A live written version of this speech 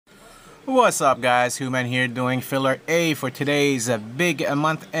What's up, guys? Human here doing filler A for today's big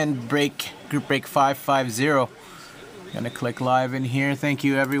month-end break, group break 550. Gonna click live in here. Thank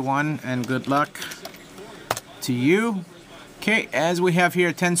you everyone and good luck to you. Okay, as we have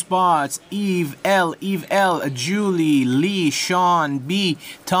here 10 spots: Eve L, Julie, Lee, Sean B,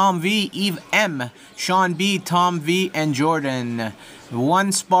 Tom V, Eve M, Sean B, Tom V, and Jordan.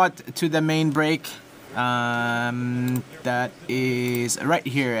 One spot to the main break. That is right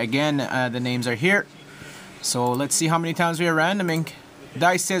here. Again, the names are here. So let's see how many times we are randoming.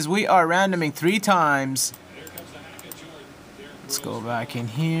 Dice says we are randoming 3 times. Let's go back in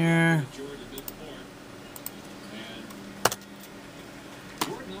here.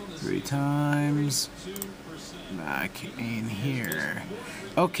 3 times. Back in here.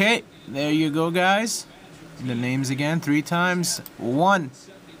 Okay, there you go, guys. The names again 3 times. 1,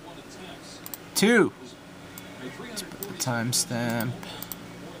 2. Let's put the timestamp.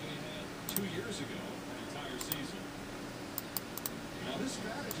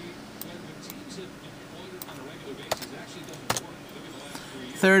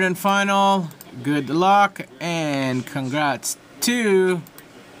 Third and final. Good luck and congrats to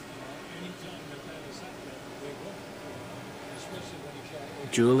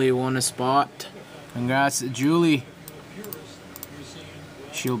Julie. Won a spot. Congrats, Julie.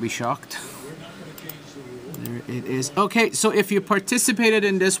 She'll be shocked. There it is. Okay, so if you participated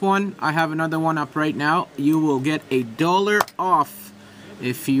in this one, I have another one up right now. You will get $1 off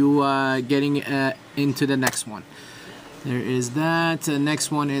if you getting into the next one. There is that. The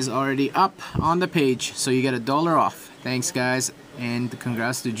next one is already up on the page, so you get $1 off. Thanks, guys, and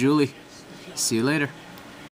congrats to Julie. See you later.